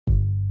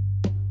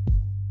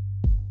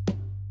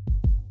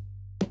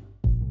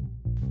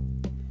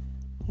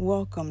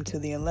Welcome to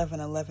the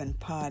 1111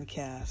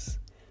 podcast.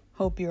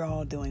 Hope you're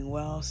all doing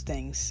well,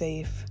 staying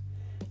safe.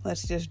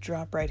 Let's just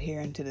drop right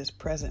here into this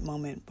present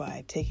moment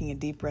by taking a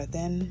deep breath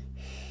in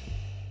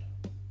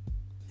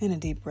and a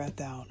deep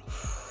breath out.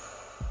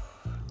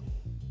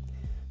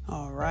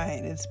 All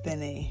right, it's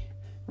been a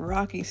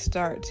rocky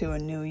start to a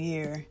new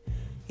year,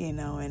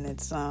 and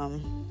it's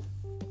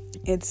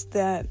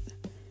that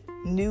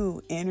new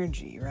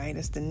energy, right?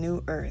 It's the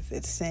new earth.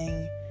 It's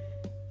saying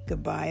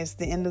goodbye. It's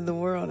the end of the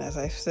world. As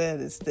I said,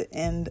 it's the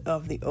end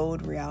of the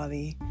old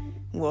reality,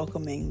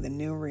 welcoming the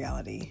new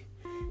reality.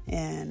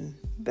 And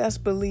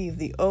best believe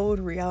the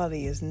old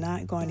reality is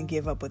not going to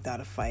give up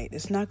without a fight.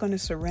 It's not going to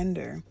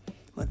surrender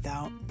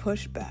without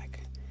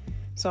pushback.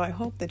 So I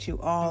hope that you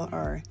all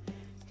are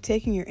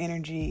taking your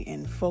energy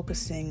and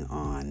focusing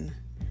on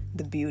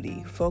the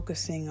beauty,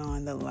 focusing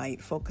on the light,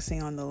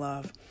 focusing on the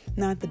love,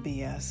 not the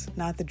BS,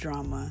 not the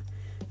drama,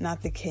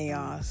 not the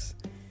chaos.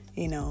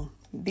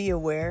 Be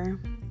aware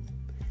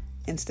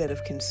instead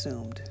of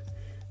consumed.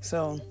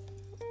 So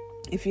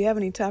if you have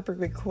any topic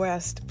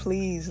requests,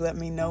 please let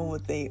me know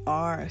what they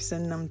are.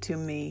 Send them to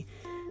me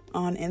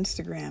on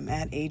Instagram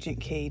at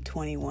Agent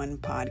K21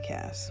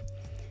 Podcast,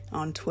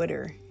 on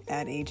Twitter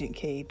at Agent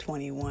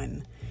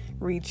K21.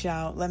 Reach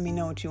out, let me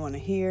know what you want to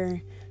hear.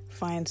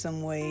 Find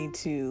some way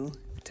to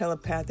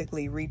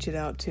telepathically reach it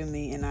out to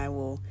me, and I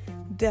will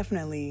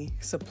definitely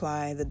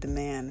supply the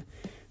demand.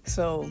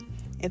 So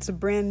it's a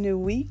brand new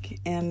week,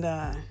 and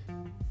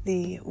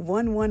the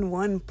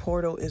 111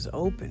 portal is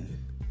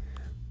open.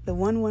 The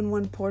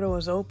 111 portal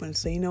is open,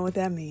 so you know what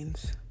that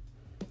means.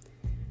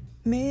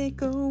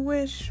 Make a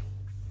wish.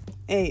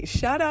 Hey,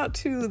 shout out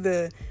to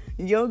the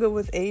Yoga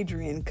with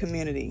Adriene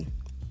community.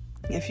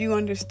 If you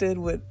understood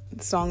what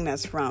song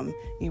that's from,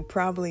 you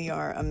probably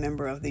are a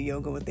member of the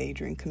Yoga with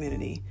Adriene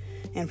community.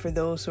 And for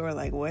those who are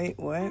like, wait,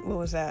 what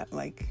was that?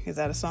 Like, is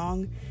that a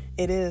song?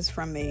 It is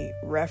from a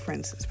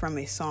reference. It's from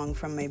a song,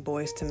 from a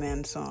Boyz II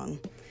Men song.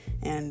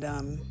 And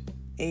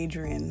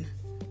Adriene,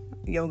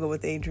 Yoga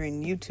with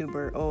Adriene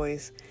YouTuber,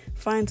 always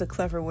finds a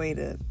clever way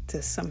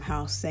to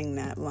somehow sing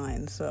that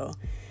line. So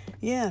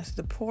yes,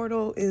 the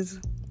portal is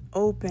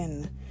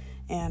open,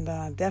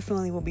 and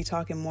definitely we'll be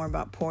talking more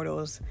about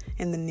portals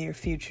in the near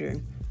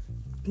future.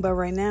 But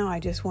right now, I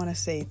just want to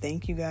say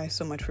thank you guys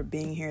so much for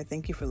being here.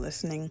 Thank you for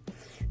listening.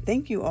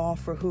 Thank you all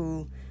for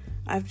who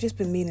I've just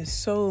been meeting.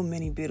 So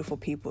many beautiful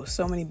people,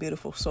 so many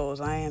beautiful souls.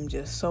 I am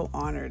just so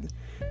honored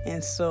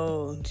and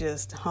so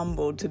just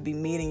humbled to be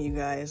meeting you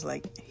guys,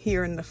 like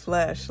here in the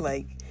flesh.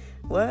 Like,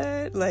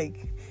 what?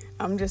 Like,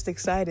 I'm just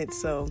excited.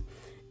 So,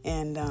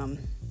 and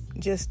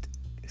just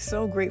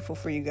so grateful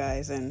for you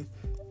guys, and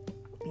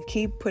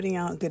keep putting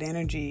out good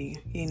energy.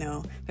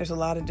 There's a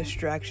lot of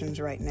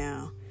distractions right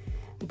now,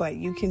 but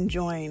you can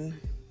join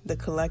the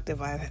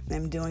collective. I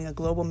am doing a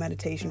global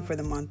meditation for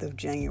the month of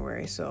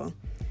January. So,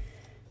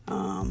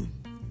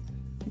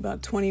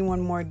 about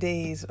 21 more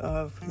days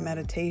of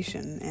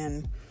meditation,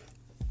 and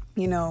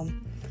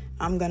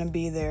I'm going to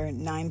be there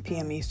 9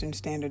 p.m. Eastern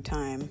Standard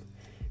Time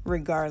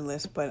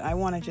regardless. But I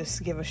want to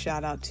just give a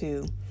shout out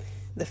to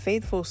the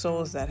faithful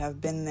souls that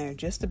have been there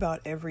just about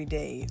every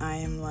day. I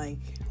am like,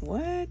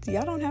 what?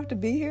 Y'all don't have to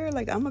be here?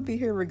 Like, I'm going to be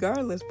here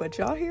regardless, but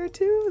y'all here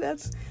too?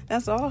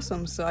 That's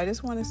awesome. So I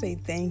just want to say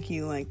thank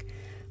you, like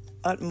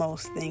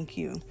utmost thank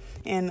you.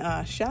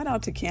 And shout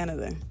out to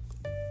Canada.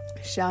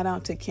 Shout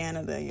out to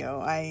Canada,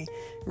 yo. I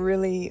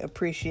really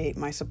appreciate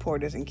my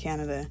supporters in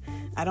Canada.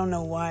 I don't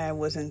know why I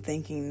wasn't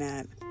thinking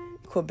that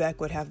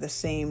Quebec would have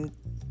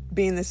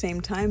be in the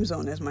same time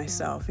zone as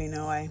myself.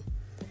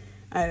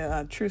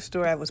 True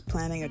story, I was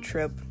planning a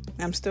trip.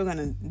 I'm still going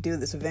to do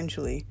this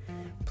eventually.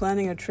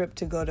 Planning a trip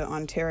to go to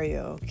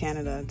Ontario,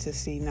 Canada, to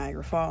see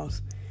Niagara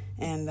Falls.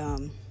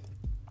 And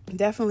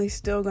definitely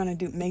still going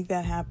to make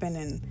that happen.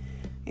 And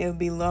it would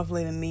be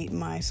lovely to meet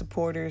my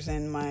supporters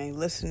and my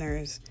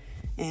listeners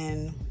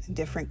in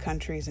different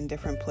countries and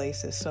different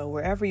places. So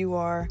wherever you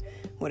are,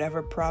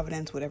 whatever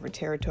province, whatever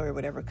territory,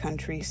 whatever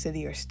country,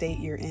 city, or state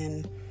you're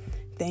in,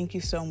 thank you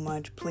so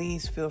much.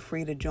 Please feel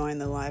free to join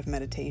the live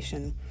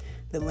meditation.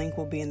 The link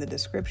will be in the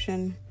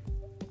description.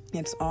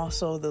 It's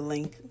also, the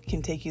link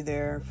can take you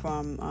there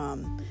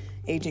from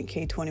Agent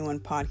K21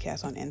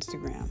 Podcast on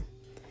Instagram.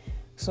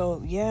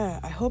 So yeah,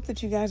 I hope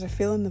that you guys are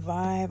feeling the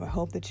vibe. I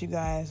hope that you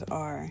guys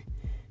are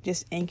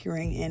just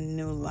anchoring in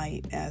new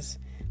light as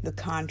the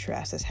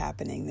contrast is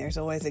happening. There's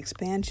always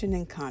expansion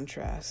and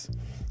contrast.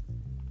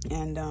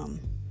 And,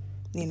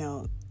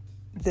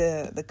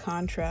 the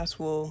contrast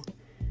will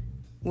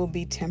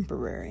be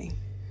temporary.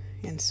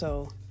 And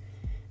so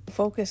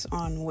focus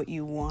on what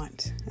you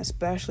want,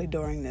 especially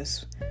during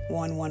this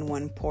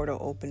 111 portal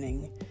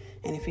opening.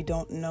 And if you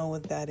don't know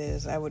what that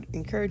is, I would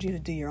encourage you to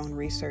do your own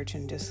research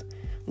and just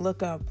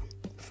look up,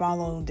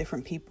 follow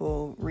different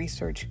people,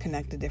 research,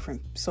 connect to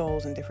different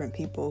souls and different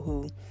people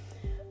who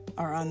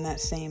are on that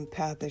same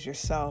path as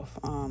yourself.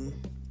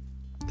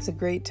 It's a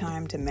great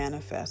time to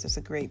manifest. It's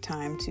a great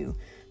time to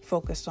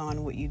focus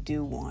on what you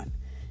do want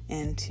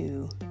and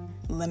to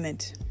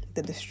limit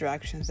the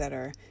distractions that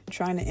are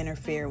trying to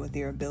interfere with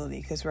your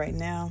ability. Because right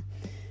now,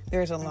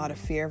 there's a lot of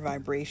fear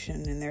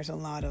vibration, and there's a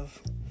lot of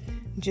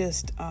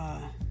just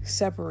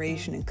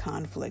separation and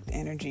conflict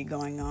energy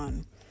going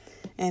on.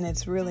 And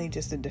it's really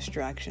just a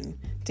distraction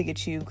to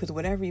get you, because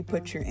whatever you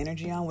put your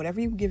energy on,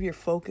 whatever you give your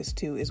focus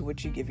to is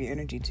what you give your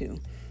energy to.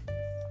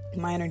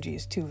 My energy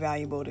is too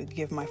valuable to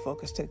give my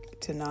focus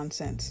to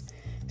nonsense.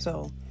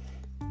 So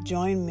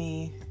join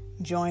me,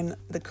 join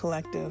the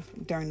collective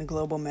during the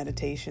global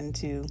meditation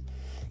to,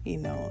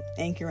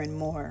 anchor in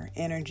more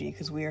energy,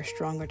 because we are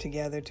stronger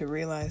together, to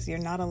realize you're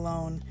not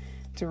alone,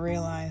 to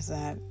realize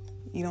that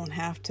you don't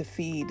have to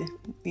feed,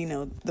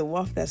 the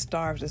wolf that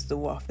starves is the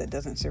wolf that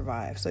doesn't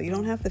survive. So you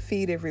don't have to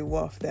feed every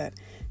wolf that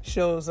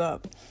shows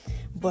up.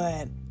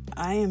 But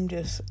I am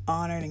just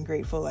honored and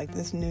grateful. Like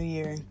this new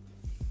year,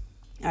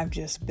 I've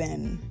just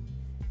been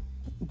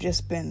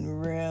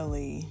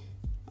really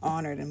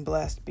honored and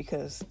blessed,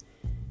 because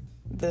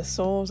the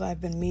souls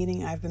I've been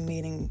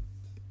meeting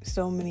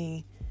so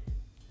many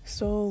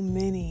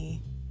soulmates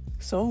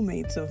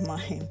of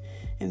mine,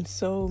 and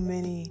so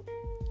many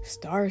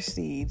star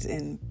seeds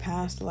in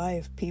past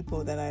life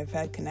people that I've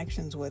had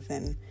connections with,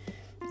 and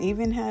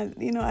even had,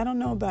 I don't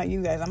know about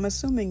you guys. I'm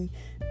assuming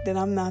that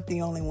I'm not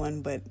the only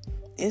one, but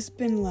it's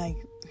been like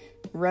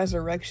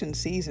resurrection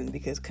season,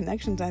 because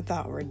connections I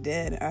thought were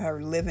dead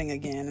are living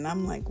again. And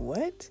I'm like,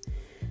 what?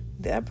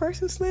 That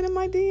person slid in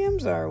my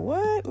DMs, or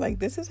what? Like,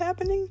 this is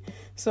happening?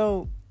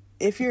 So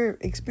if you're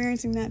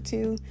experiencing that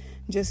too,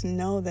 just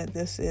know that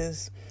this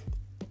is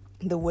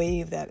the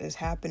wave that is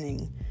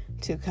happening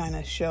to kind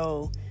of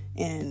show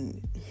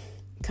and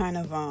kind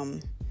of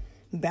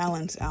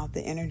balance out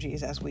the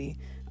energies as we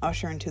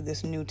usher into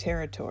this new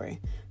territory.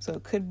 So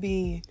it could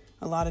be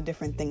a lot of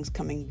different things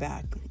coming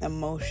back,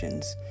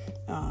 emotions,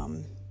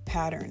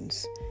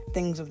 patterns,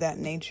 things of that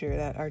nature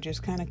that are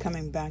just kind of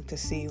coming back to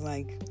see,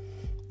 like,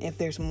 if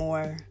there's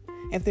more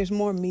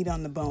meat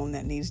on the bone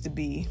that needs to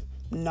be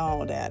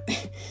gnawed at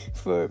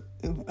for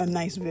a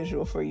nice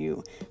visual for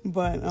you.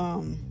 But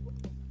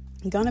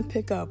gonna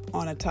pick up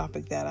on a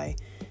topic that I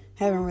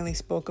haven't really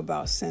spoke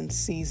about since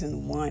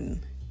season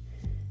 1.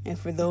 And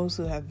for those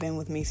who have been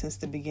with me since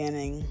the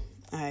beginning,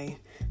 I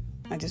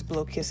just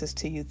blow kisses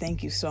to you.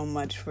 Thank you so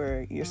much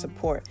for your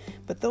support.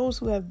 But those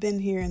who have been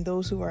here and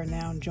those who are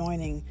now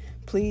joining,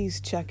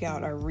 please check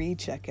out or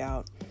recheck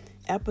out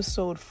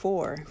episode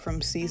 4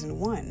 from season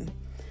 1,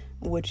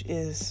 which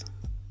is,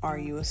 Are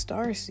You a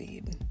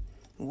Starseed?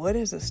 What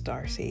is a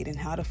starseed, and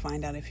how to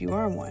find out if you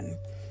are one?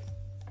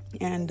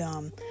 And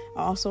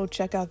also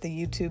check out the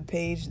YouTube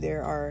page.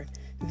 There are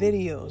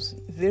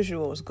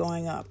visuals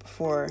going up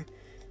for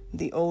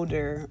the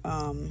older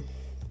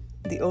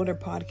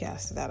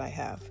podcasts that I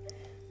have,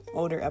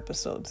 older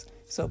episodes.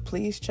 So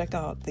please check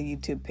out the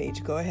YouTube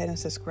page. Go ahead and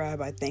subscribe.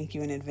 I thank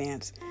you in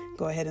advance.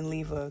 Go ahead and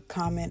leave a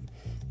comment.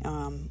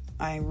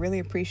 I really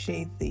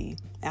appreciate the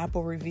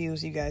Apple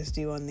reviews you guys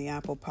do on the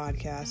Apple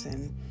podcast,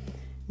 and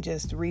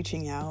just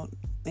reaching out.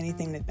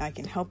 Anything that I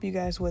can help you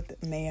guys with,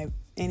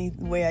 any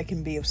way I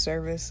can be of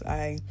service,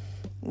 I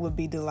would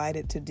be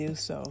delighted to do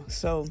so.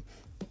 So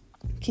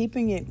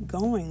keeping it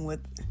going with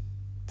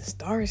the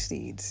star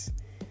seeds.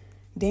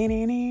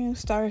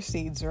 Star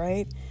seeds,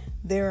 right?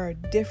 There are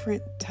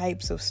different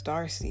types of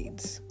star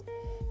seeds.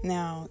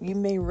 Now, you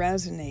may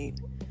resonate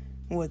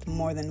with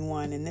more than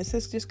one, and this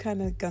is just kind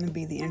of going to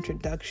be the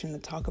introduction to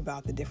talk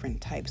about the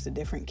different types, the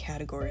different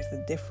categories,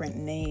 the different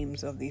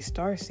names of these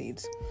star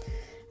seeds.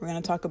 We're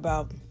going to talk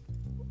about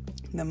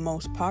the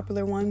most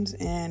popular ones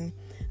and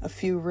a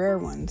few rare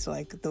ones,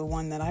 like the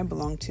one that I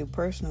belong to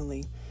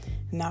personally,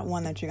 not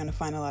one that you're going to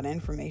find a lot of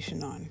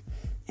information on.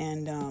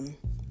 And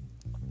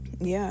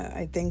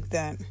I think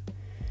that,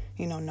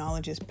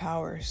 knowledge is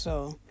power.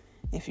 So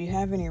if you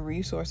have any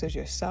resources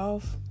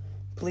yourself,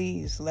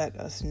 please let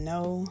us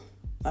know,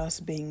 us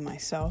being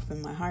myself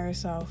and my higher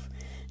self.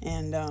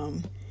 And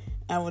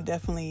I will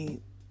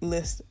definitely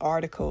list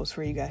articles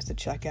for you guys to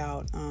check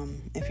out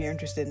if you're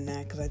interested in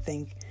that, because I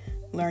think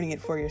learning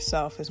it for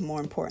yourself is more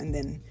important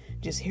than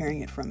just hearing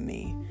it from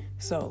me.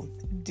 So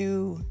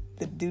do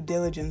the due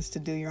diligence to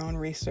do your own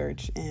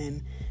research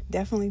and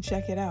definitely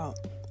check it out.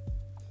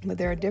 But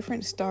there are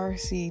different star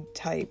seed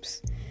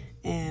types,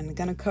 and I'm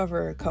going to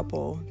cover a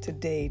couple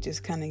today,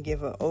 just kind of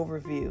give an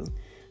overview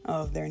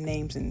of their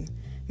names and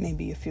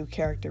maybe a few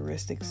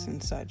characteristics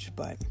and such,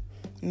 but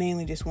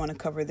mainly just want to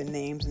cover the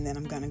names, and then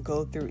I'm going to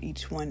go through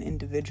each one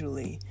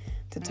individually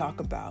to talk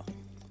about.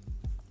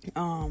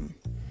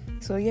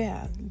 So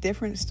yeah,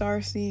 different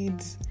star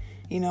seeds.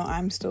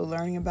 I'm still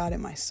learning about it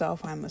myself.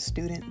 I'm a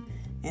student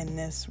in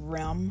this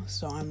realm,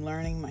 so I'm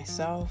learning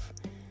myself,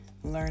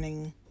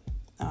 learning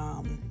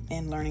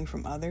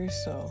from others.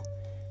 So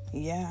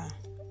yeah,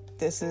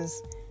 this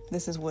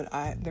is what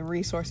the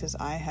resources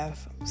I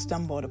have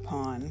stumbled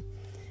upon.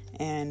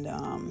 And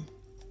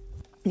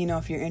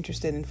if you're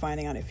interested in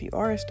finding out if you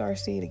are a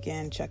starseed,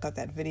 again, check out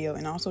that video,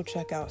 and also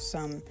check out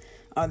some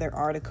other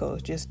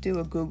articles. Just do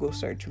a Google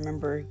search.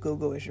 Remember,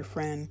 Google is your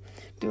friend.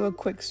 Do a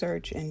quick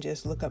search and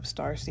just look up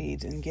star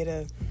seeds and get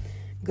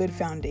good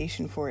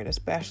foundation for it,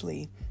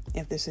 especially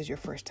if this is your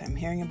first time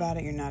hearing about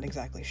it. You're not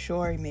exactly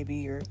sure. Maybe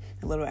you're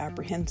a little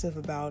apprehensive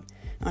about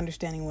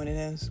understanding what it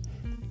is.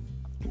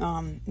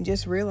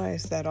 Just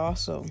realize that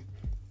also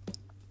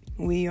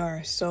we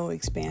are so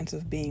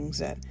expansive beings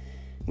that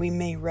we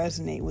may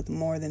resonate with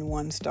more than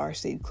one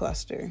starseed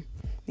cluster.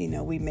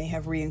 We may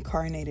have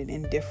reincarnated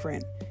in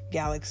different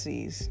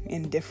galaxies,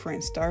 in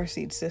different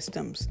starseed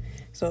systems.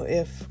 So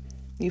if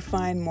you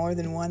find more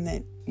than one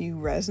that you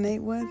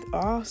resonate with,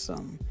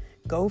 awesome.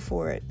 Go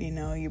for it.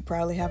 You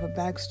probably have a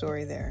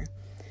backstory there.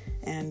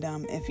 And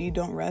if you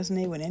don't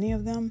resonate with any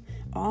of them,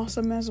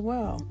 awesome as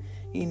well.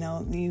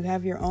 You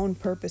have your own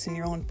purpose and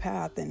your own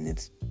path,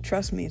 and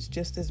trust me, it's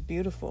just as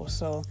beautiful.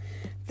 So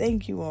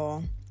thank you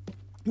all.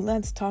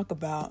 Let's talk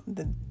about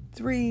the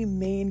 3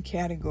 main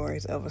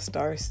categories of a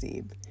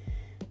starseed.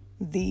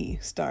 The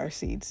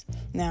starseeds.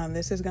 Now,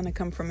 this is going to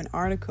come from an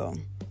article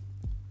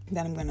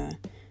that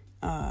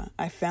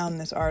I found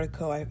this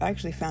article. I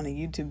actually found a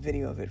YouTube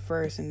video of it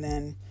first, and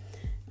then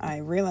I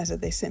realized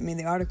that they sent me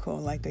the article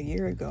like a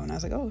year ago, and I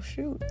was like, oh,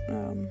 shoot.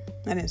 I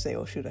didn't say,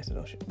 oh, shoot. I said,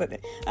 oh, shoot. But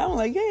I'm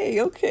like,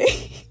 hey,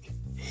 okay.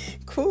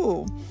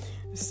 Cool.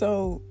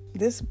 So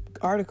this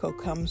article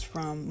comes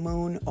from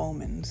Moon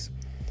Omens.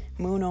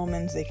 Moon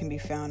Omens, they can be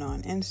found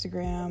on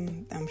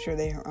Instagram. I'm sure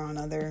they are on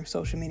other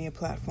social media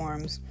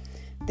platforms.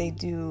 They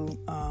do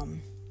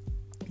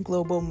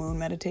global moon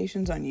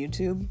meditations on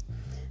YouTube.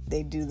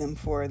 They do them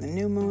for the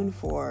new moon,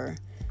 for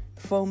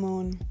the full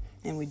moon,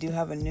 and we do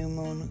have a new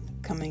moon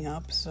coming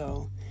up.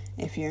 So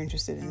if you're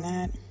interested in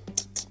that,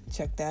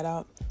 check that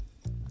out.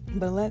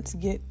 But let's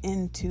get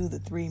into the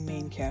 3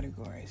 main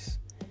categories.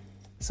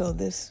 So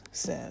this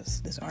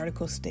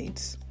article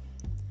states,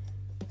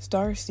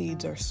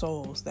 starseeds are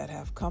souls that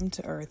have come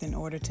to Earth in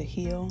order to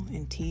heal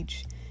and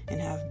teach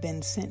and have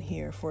been sent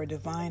here for a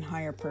divine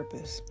higher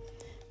purpose.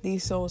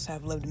 These souls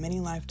have lived many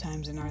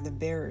lifetimes and are the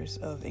bearers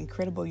of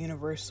incredible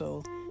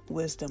universal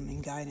wisdom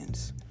and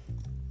guidance.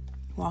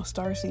 While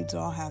starseeds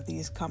all have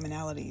these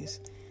commonalities,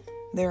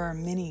 there are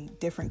many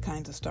different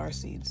kinds of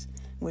starseeds,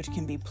 which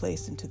can be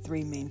placed into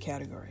 3 main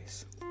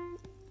categories.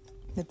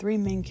 The 3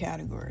 main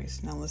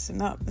categories, now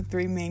listen up, the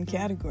 3 main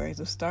categories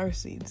of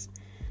starseeds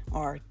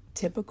are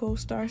typical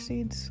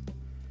starseeds,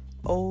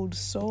 old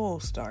soul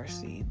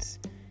starseeds,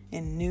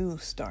 and new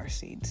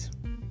starseeds.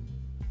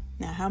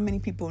 Now, how many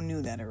people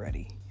knew that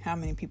already? How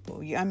many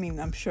people?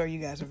 I'm sure you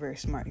guys are very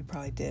smart. You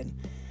probably did.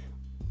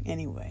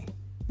 Anyway,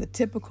 the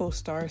typical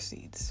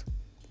starseeds.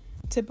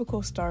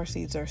 Typical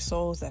starseeds are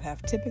souls that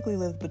have typically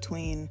lived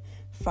between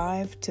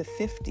 5 to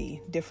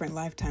 50 different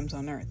lifetimes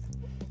on Earth.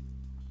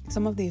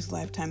 Some of these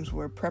lifetimes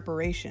were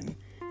preparation,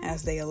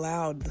 as they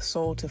allowed the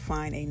soul to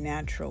find a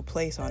natural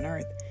place on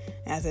Earth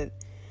as it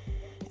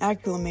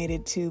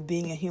acclimated to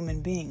being a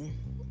human being.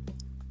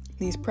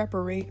 These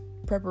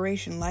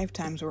preparation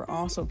lifetimes were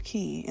also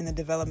key in the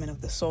development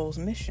of the soul's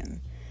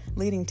mission,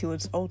 leading to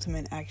its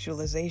ultimate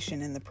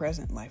actualization in the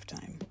present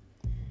lifetime.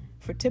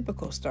 For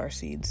typical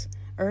starseeds,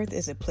 Earth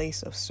is a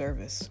place of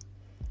service.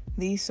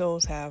 These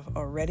souls have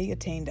already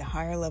attained a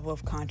higher level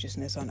of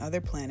consciousness on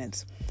other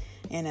planets,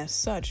 and as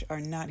such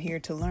are not here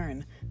to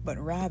learn, but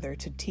rather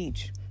to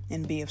teach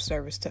and be of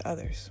service to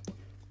others.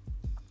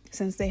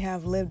 Since they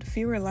have lived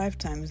fewer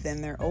lifetimes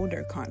than their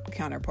older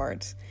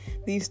counterparts,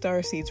 these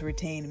starseeds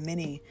retain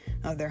many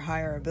of their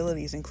higher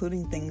abilities,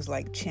 including things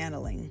like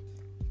channeling,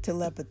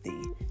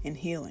 telepathy, and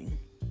healing.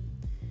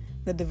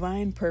 The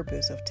divine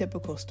purpose of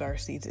typical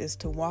starseeds is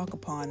to walk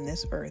upon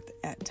this earth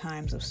at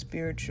times of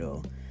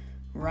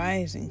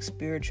rising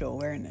spiritual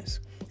awareness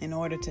in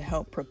order to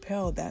help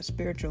propel that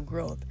spiritual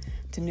growth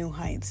to new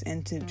heights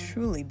and to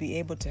truly be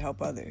able to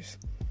help others.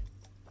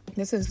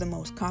 This is the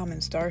most common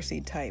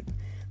starseed type,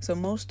 so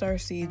most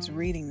starseeds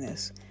reading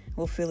this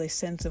will feel a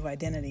sense of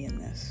identity in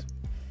this.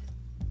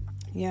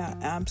 Yeah,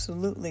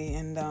 absolutely.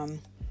 And,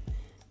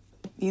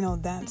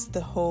 that's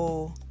the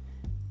whole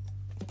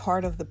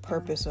part of the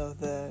purpose of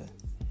the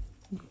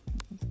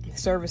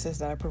services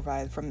that I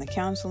provide, from the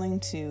counseling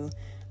to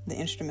the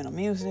instrumental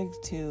music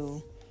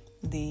to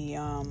the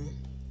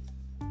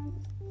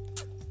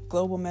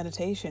global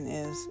meditation,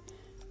 is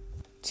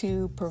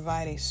to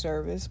provide a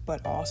service,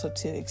 but also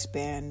to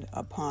expand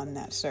upon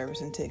that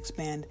service and to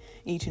expand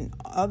each and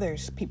other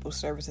people's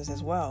services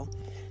as well.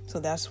 So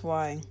that's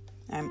why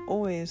I'm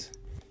always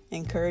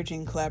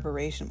encouraging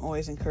collaboration. I'm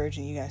always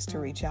encouraging you guys to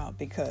reach out,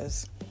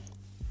 because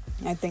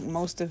I think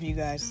most of you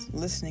guys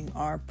listening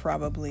are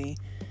probably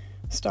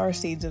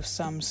starseeds of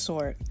some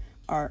sort,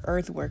 are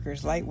earth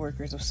workers, light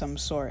workers of some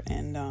sort.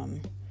 And,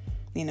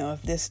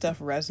 if this stuff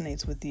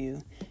resonates with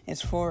you,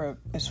 it's for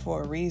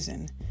a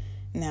reason.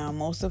 Now,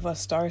 most of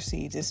us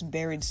starseeds, it's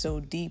buried so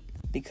deep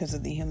because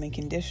of the human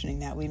conditioning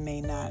that we may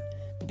not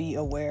be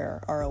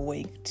aware or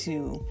awake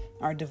to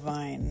our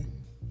divine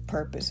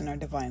purpose and our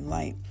divine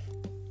light.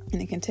 And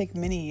it can take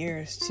many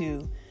years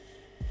to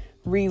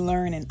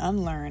relearn and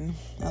unlearn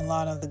a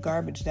lot of the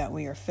garbage that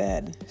we are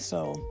fed.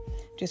 So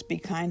just be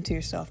kind to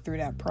yourself through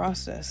that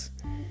process.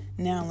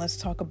 Now let's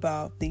talk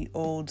about the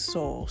old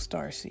soul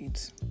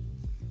starseeds.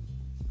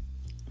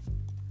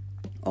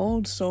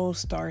 Old soul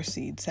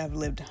starseeds have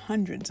lived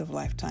hundreds of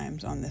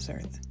lifetimes on this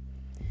earth.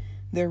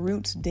 Their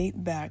roots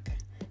date back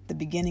the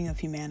beginning of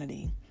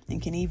humanity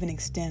and can even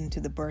extend to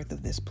the birth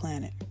of this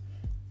planet.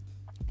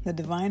 The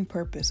divine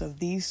purpose of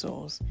these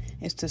souls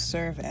is to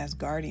serve as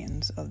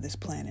guardians of this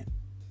planet,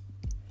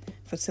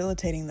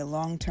 facilitating the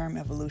long-term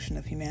evolution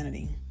of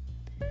humanity.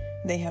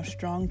 They have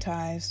strong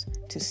ties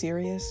to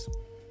Sirius,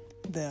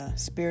 the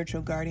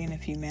spiritual guardian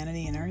of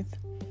humanity and Earth.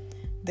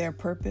 Their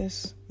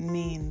purpose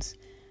means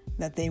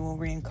that they will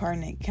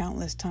reincarnate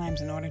countless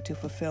times in order to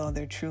fulfill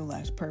their true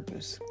life's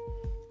purpose.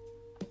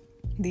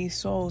 These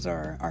souls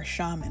are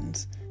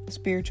shamans,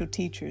 spiritual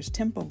teachers,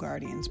 temple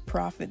guardians,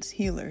 prophets,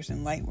 healers,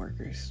 and light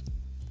workers.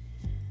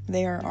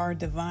 They are our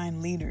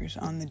divine leaders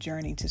on the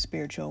journey to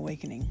spiritual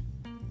awakening.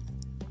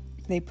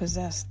 They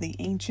possess the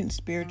ancient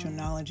spiritual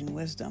knowledge and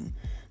wisdom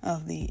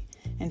of the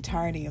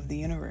entirety of the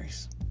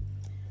universe.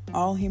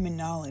 All human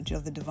knowledge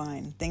of the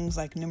divine, things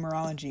like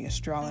numerology,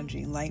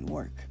 astrology, light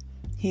work,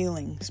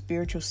 healing,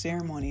 spiritual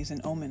ceremonies,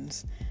 and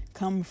omens,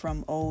 come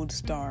from old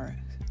soul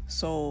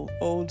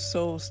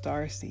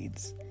star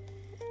seeds.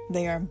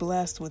 They are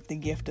blessed with the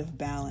gift of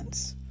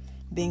balance,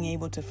 being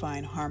able to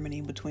find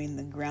harmony between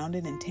the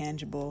grounded and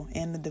tangible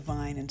and the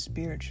divine and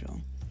spiritual.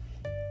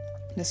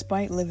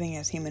 Despite living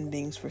as human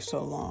beings for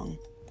so long,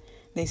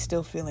 they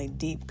still feel a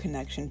deep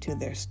connection to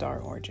their star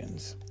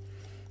origins.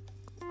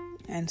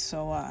 And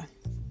so,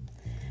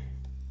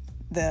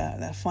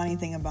 the funny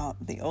thing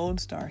about the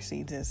old star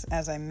seeds is,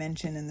 as I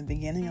mentioned in the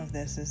beginning of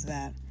this, is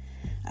that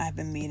I've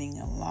been meeting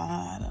a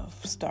lot of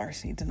star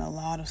seeds and a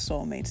lot of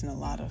soulmates and a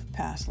lot of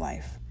past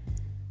life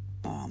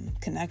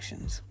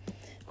connections.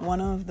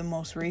 One of the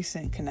most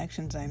recent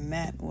connections I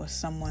met was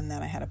someone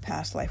that I had a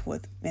past life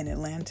with in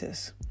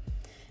Atlantis.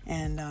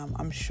 And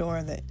I'm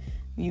sure that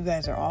you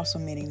guys are also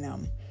meeting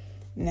them.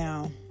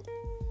 Now,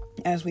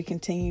 as we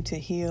continue to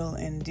heal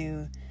and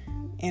do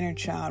inner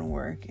child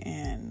work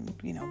and,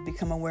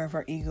 become aware of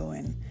our ego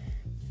and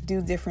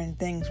do different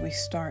things, we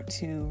start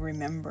to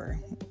remember.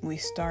 We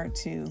start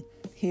to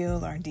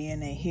heal our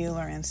DNA, heal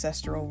our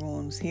ancestral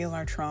wounds, heal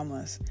our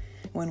traumas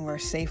when we're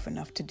safe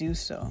enough to do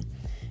so.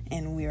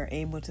 And we are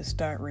able to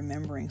start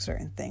remembering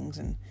certain things.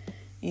 And,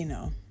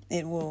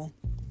 it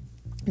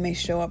may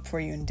show up for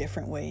you in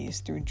different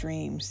ways, through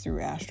dreams,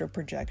 through astral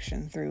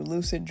projection, through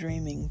lucid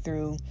dreaming,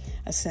 through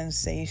a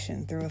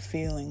sensation, through a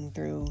feeling,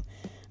 through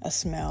a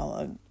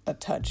smell, a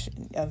touch,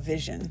 a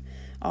vision.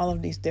 All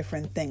of these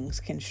different things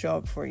can show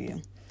up for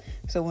you.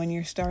 So when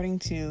you're starting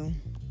to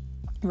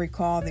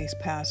recall these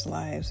past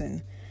lives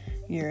and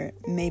you're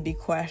maybe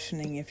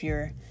questioning if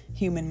your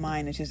human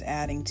mind is just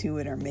adding to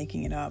it or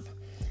making it up,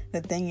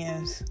 the thing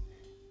is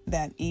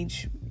that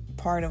each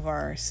part of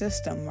our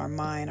system, our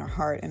mind, our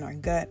heart, and our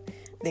gut,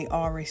 they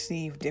all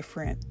receive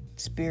different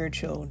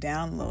spiritual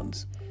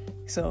downloads.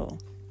 So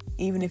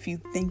even if you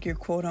think you're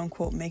quote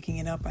unquote making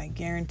it up, I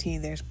guarantee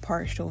there's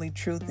partially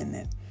truth in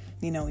it.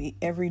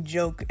 Every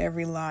joke,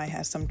 every lie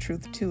has some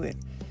truth to it.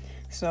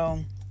 So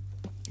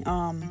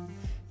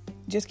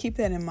just keep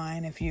that in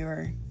mind if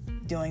you're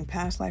doing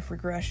past life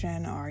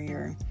regression or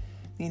you're,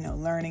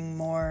 learning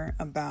more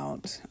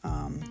about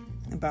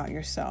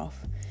yourself.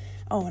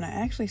 Oh, and I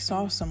actually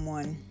saw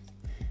someone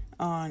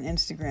on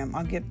Instagram.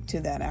 I'll get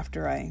to that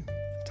after I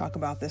talk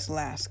about this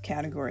last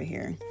category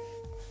here.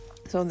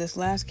 So this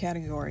last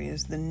category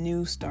is the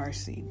new star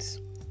seeds.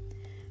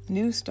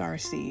 New star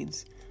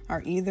seeds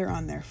are either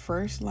on their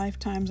first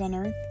lifetimes on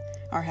Earth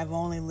or have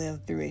only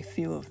lived through a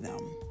few of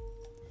them.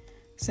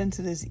 Since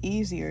it is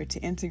easier to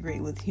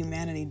integrate with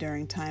humanity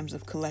during times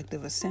of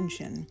collective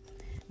ascension,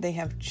 they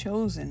have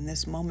chosen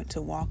this moment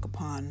to walk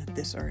upon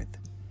this earth.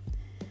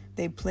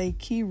 They play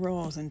key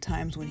roles in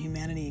times when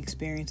humanity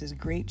experiences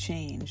great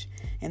change,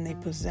 and they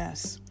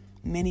possess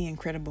many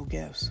incredible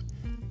gifts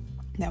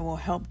that will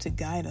help to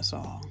guide us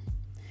all.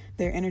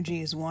 Their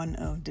energy is one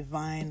of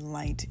divine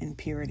light and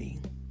purity.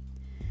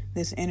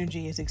 This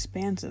energy is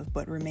expansive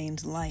but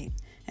remains light,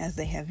 as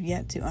they have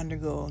yet to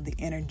undergo the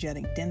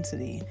energetic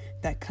density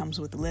that comes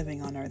with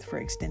living on Earth for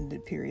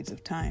extended periods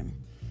of time.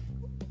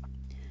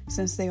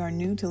 Since they are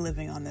new to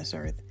living on this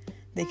earth,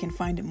 they can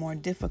find it more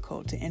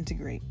difficult to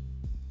integrate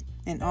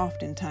and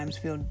oftentimes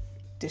feel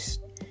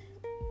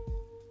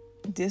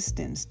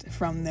distanced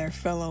from their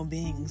fellow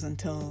beings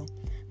until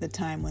the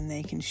time when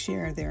they can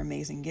share their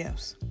amazing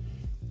gifts.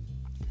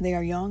 They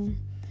are young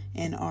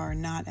and are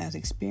not as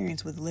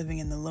experienced with living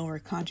in the lower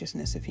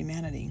consciousness of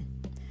humanity.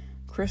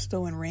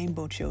 Crystal and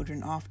rainbow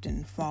children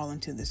often fall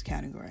into this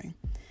category.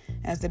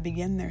 As they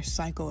begin their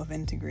cycle of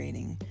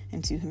integrating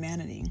into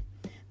humanity,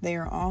 they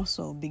are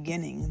also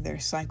beginning their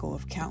cycle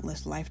of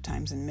countless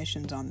lifetimes and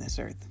missions on this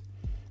earth.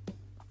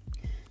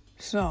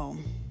 So,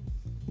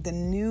 the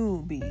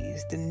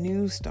newbies, the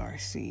new star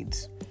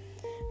seeds,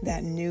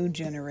 that new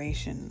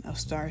generation of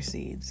star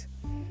seeds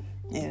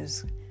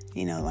is,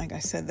 like I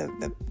said,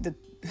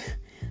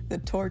 the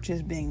torch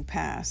is being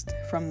passed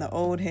from the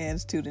old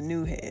heads to the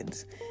new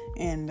heads.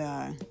 And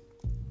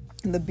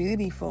the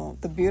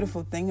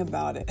beautiful thing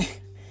about it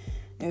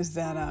is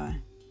that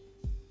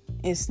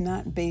it's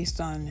not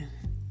based on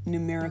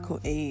numerical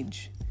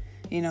age.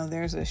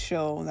 There's a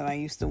show that I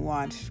used to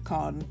watch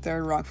called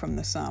Third Rock from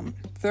the Sun.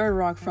 Third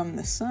Rock from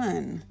the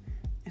Sun.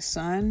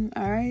 Sun,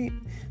 all right?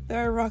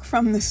 Third Rock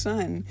from the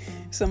Sun.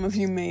 Some of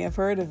you may have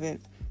heard of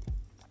it.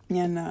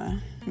 And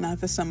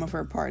not the sum of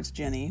her parts,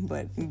 Jenny,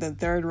 but the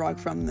Third Rock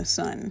from the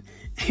Sun.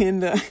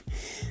 And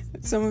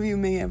some of you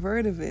may have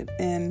heard of it.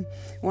 And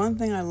one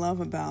thing I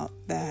love about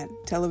that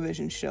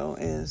television show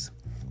is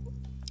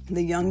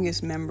the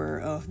youngest member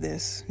of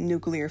this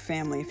nuclear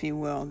family, if you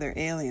will. They're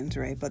aliens,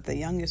 right? But the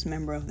youngest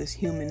member of this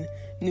human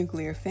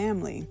nuclear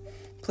family,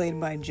 played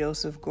by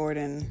Joseph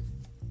Gordon-Levitt,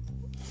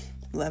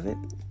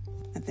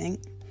 I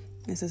think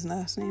is his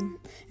last name.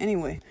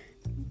 Anyway,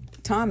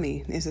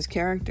 Tommy is his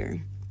character.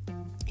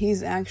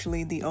 He's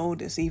actually the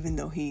oldest, even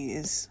though he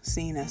is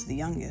seen as the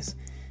youngest.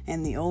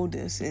 And the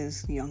oldest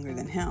is younger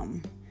than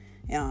him.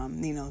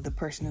 The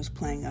person who's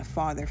playing a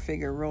father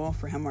figure role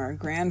for him, or a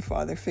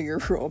grandfather figure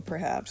role,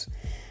 perhaps.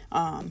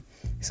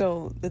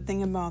 So the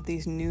thing about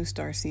these new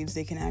starseeds,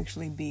 they can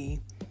actually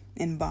be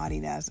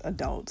embodied as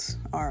adults,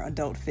 our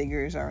adult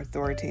figures, our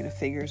authoritative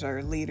figures,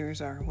 our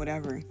leaders, or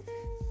whatever.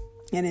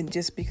 And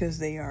just because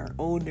they are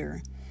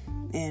older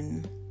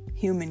in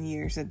human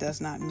years, it does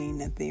not mean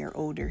that they are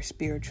older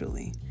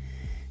spiritually.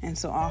 And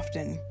so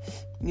often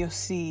you'll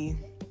see,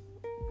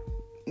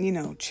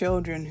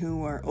 children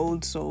who are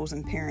old souls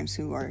and parents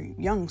who are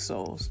young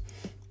souls.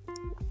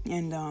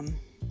 And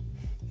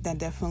that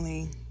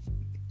definitely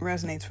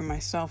resonates for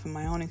myself in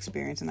my own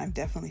experience. And I've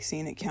definitely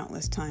seen it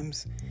countless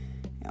times,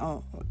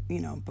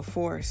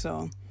 before.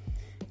 So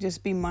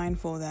just be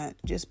mindful that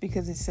just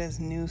because it says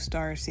new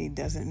starseed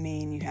doesn't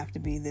mean you have to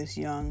be this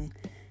young,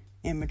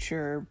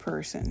 immature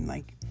person.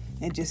 Like,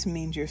 it just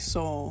means your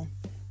soul,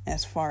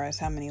 as far as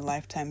how many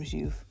lifetimes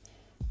you've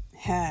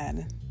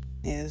had,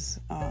 is,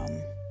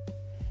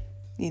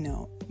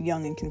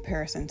 young in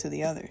comparison to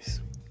the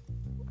others.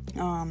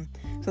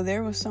 So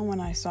there was someone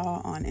I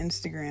saw on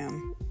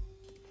Instagram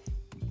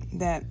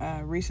that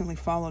recently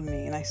followed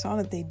me, and I saw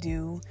that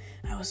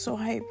I was so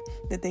hyped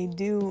that they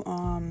do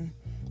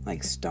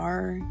like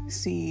star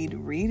seed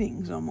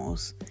readings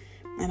almost.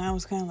 And I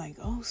was kind of like,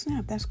 oh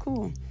snap, that's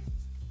cool.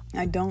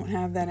 I don't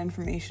have that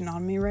information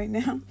on me right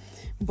now,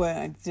 but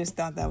I just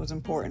thought that was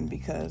important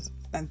because,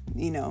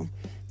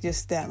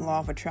 just that law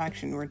of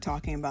attraction, we're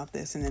talking about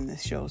this and then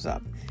this shows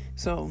up.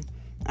 So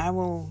I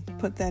will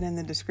put that in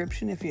the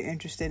description if you're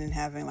interested in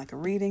having like a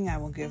reading. I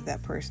will give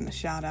that person a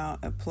shout out,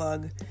 a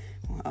plug,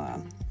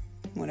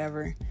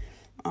 whatever.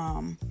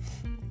 But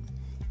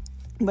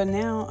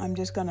now I'm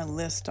just going to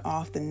list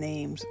off the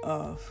names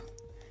of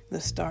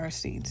the star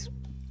seeds.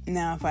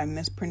 Now, if I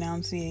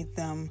mispronunciate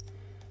them,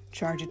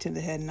 charge it to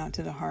the head, not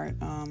to the heart.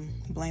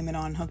 Blame it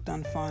on Hooked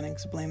on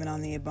Phonics, blame it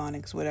on the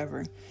Ebonics,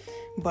 whatever.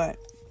 But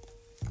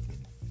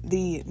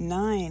the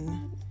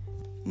 9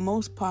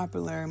 most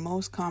popular,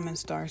 most common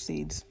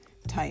starseeds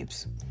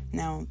types.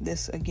 Now,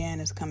 this again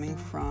is coming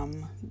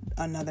from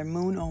another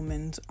Moon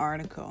Omens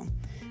article,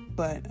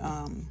 but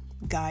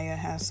Gaia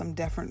has some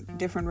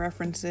different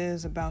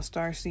references about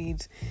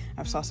starseeds.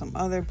 I've saw some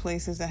other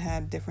places that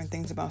had different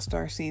things about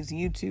starseeds.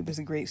 YouTube is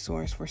a great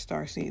source for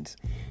starseeds.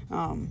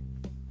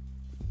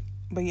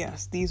 But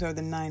yes, these are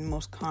the 9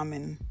 most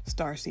common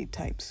starseed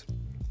types.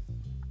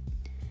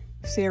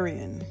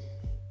 Sirian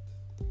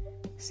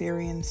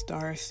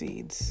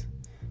starseeds.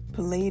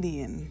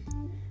 Palladian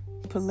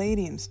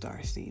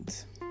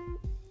starseeds.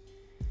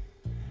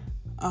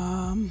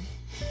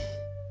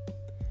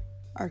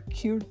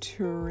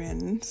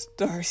 Arcturine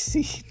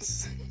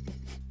starseeds.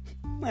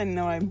 I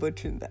know I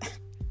butchered that.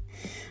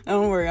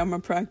 Don't worry, I'm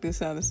gonna practice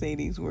how to say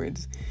these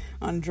words.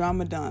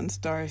 Andromedon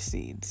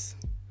starseeds.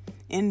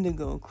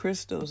 Indigo,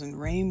 crystals, and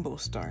rainbow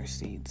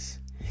starseeds.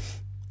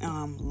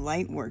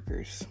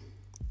 Lightworkers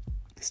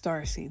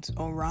starseeds.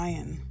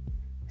 Orion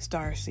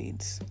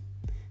starseeds.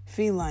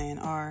 Feline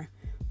are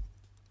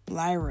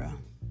Lyra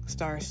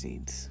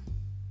starseeds.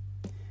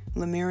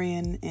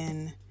 Lemurian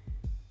and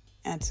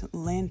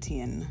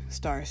Atlantean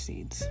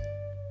starseeds.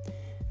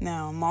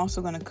 Now, I'm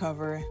also going to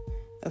cover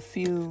a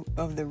few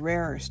of the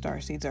rarer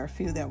starseeds, or a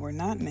few that were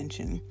not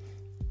mentioned.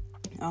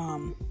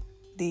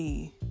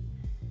 The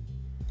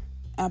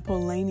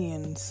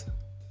Apollonians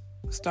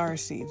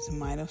starseeds.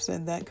 Might have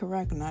said that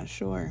correct, I'm not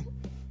sure.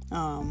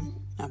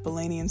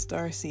 Apollonian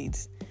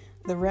starseeds.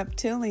 The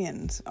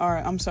reptilians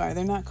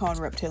they're not called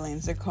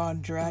reptilians, they're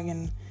called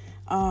dragon.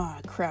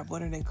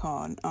 What are they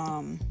called?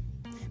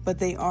 But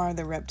they are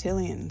the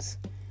reptilians.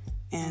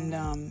 And,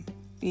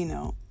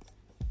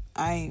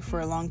 I, for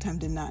a long time,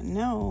 did not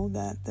know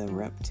that the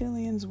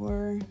reptilians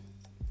were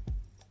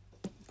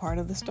part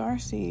of the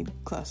starseed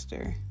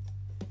cluster.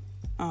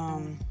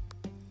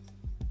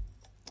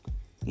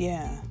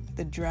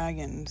 The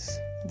dragons,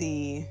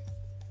 the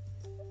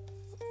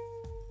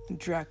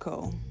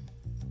Draco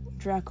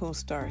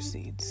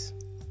starseeds.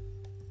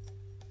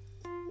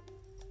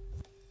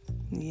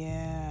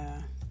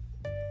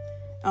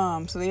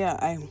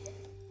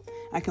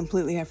 I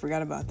completely have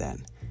forgot about that.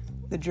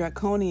 The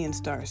Draconian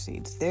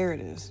starseeds. There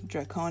it is.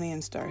 Draconian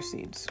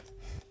starseeds.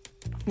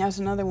 That's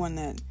another one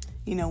that,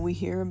 we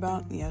hear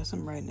about. Yes,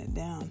 I'm writing it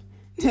down.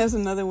 There's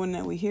another one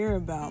that we hear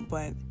about,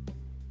 but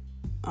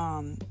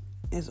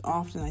is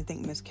often, I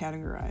think,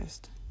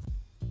 miscategorized.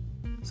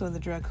 So the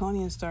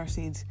Draconian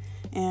starseeds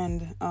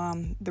and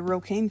the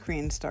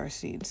Rocancrean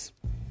starseeds,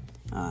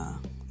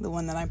 the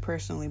one that I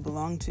personally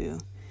belong to.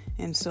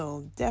 And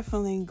so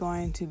definitely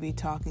going to be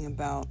talking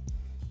about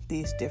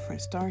these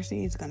different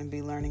starseeds, going to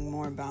be learning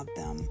more about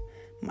them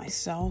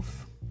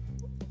myself.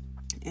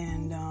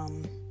 And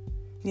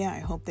I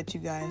hope that you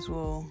guys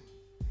will...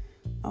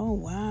 Oh,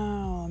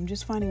 wow, I'm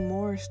just finding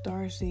more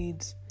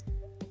starseeds.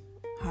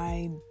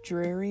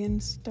 Hydrarian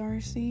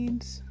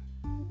starseeds?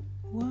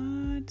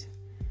 What?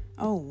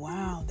 Oh,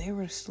 wow, they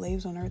were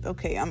slaves on Earth.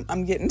 Okay,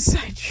 I'm getting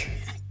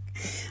sidetracked.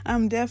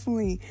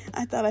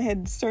 I thought I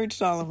had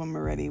searched all of them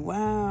already.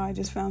 Wow, I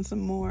just found some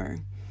more.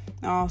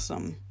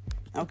 Awesome.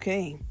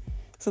 Okay,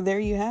 so there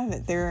you have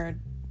it. There are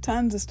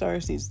tons of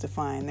starseeds to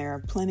find. There are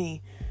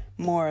plenty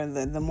more.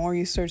 The more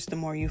you search, the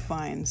more you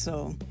find.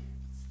 So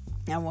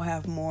I will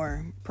have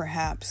more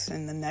perhaps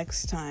in the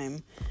next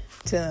time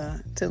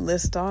to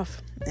list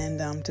off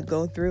and to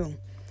go through.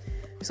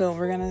 So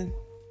we're going to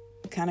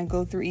kind of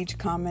go through each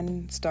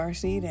common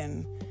starseed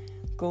and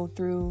go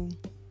through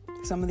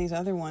some of these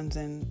other ones,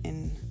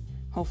 and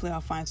hopefully I'll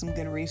find some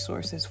good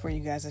resources for you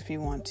guys if you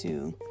want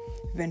to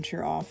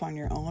venture off on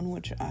your own,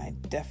 which I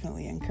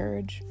definitely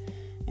encourage.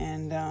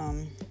 And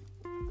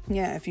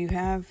if you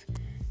have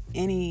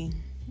any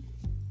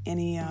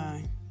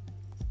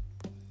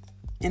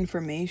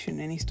information,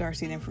 any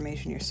starseed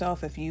information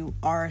yourself, if you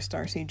are a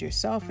starseed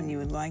yourself and you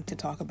would like to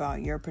talk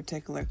about your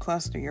particular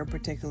cluster, your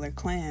particular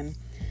clan,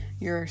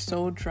 your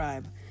soul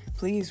tribe,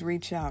 please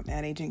reach out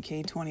at Agent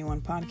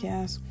K21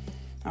 Podcast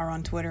or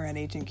on Twitter at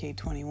Agent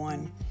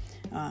K21.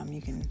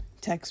 You can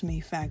text me,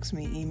 fax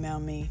me, email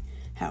me,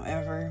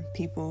 however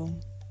people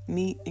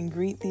meet and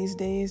greet these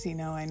days. I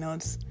know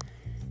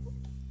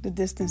the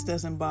distance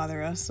doesn't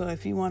bother us. So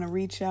if you want to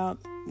reach out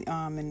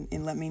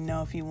and let me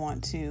know if you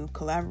want to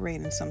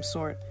collaborate in some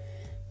sort,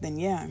 then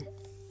yeah.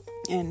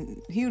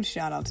 And huge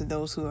shout out to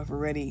those who have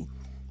already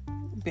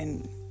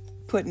been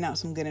putting out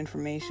some good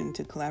information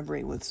to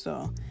collaborate with.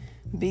 So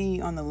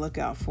be on the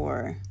lookout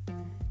for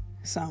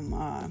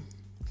some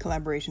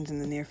collaborations in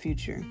the near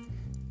future.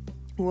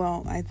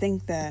 Well, I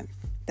think that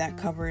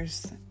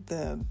covers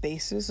the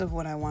basis of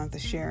what I wanted to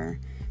share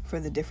for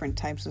the different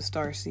types of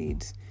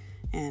starseeds.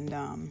 And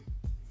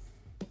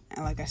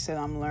like I said,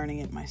 I'm learning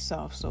it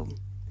myself. So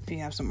if you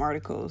have some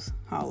articles,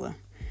 holla.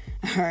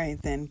 All right,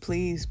 then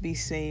please be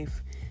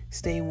safe,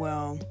 stay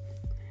well.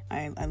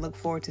 I look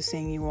forward to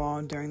seeing you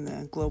all during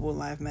the Global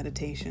Live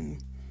Meditation.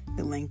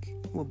 The link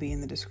will be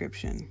in the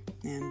description.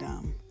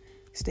 And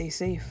stay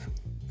safe.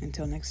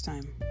 Until next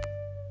time.